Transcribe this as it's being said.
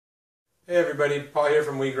Hey everybody, Paul here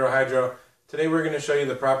from We Grow Hydro. Today we're going to show you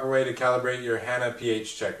the proper way to calibrate your Hanna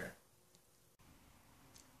pH checker.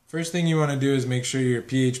 First thing you want to do is make sure your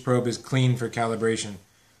pH probe is clean for calibration.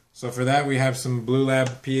 So for that we have some Blue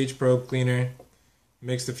Lab pH probe cleaner.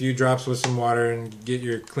 Mix a few drops with some water and get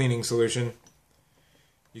your cleaning solution.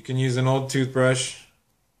 You can use an old toothbrush.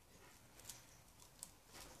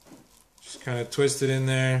 Just kind of twist it in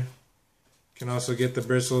there. You can also get the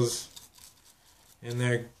bristles in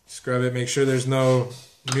there, scrub it, make sure there's no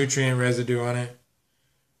nutrient residue on it.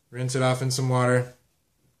 Rinse it off in some water.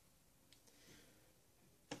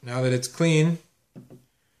 Now that it's clean,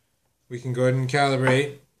 we can go ahead and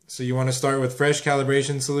calibrate. So you want to start with fresh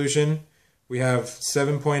calibration solution. We have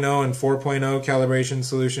 7.0 and 4.0 calibration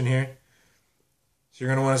solution here. So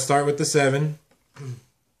you're going to want to start with the 7.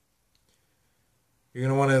 You're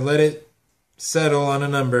going to want to let it settle on a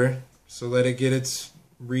number. So let it get its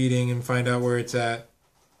reading and find out where it's at.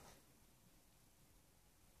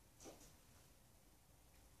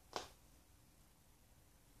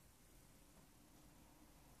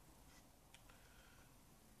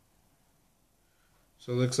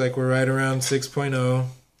 So it looks like we're right around 6.0.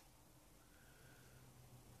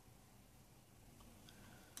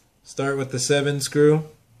 Start with the 7 screw.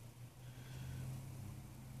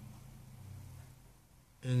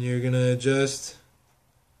 And you're going to adjust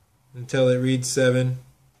until it reads 7.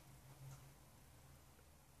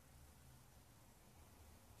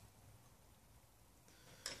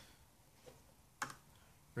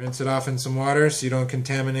 Rinse it off in some water so you don't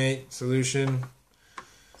contaminate solution.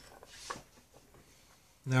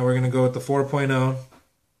 Now we're going to go with the 4.0.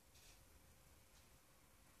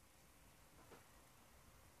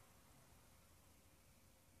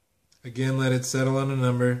 Again, let it settle on a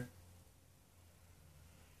number.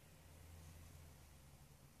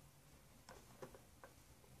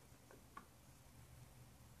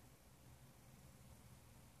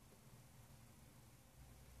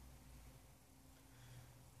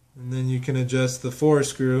 And then you can adjust the 4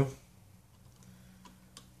 screw.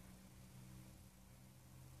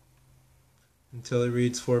 Until it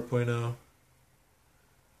reads 4.0.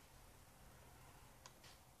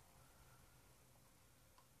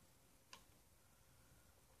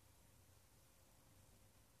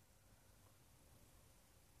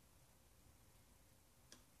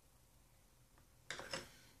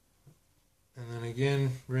 And then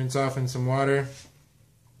again, rinse off in some water.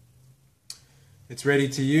 It's ready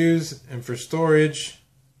to use, and for storage,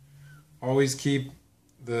 always keep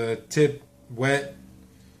the tip wet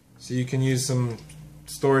so you can use some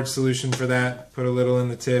storage solution for that. Put a little in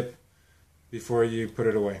the tip before you put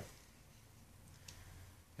it away.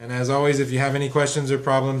 And as always, if you have any questions or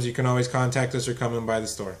problems, you can always contact us or come in by the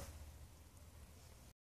store.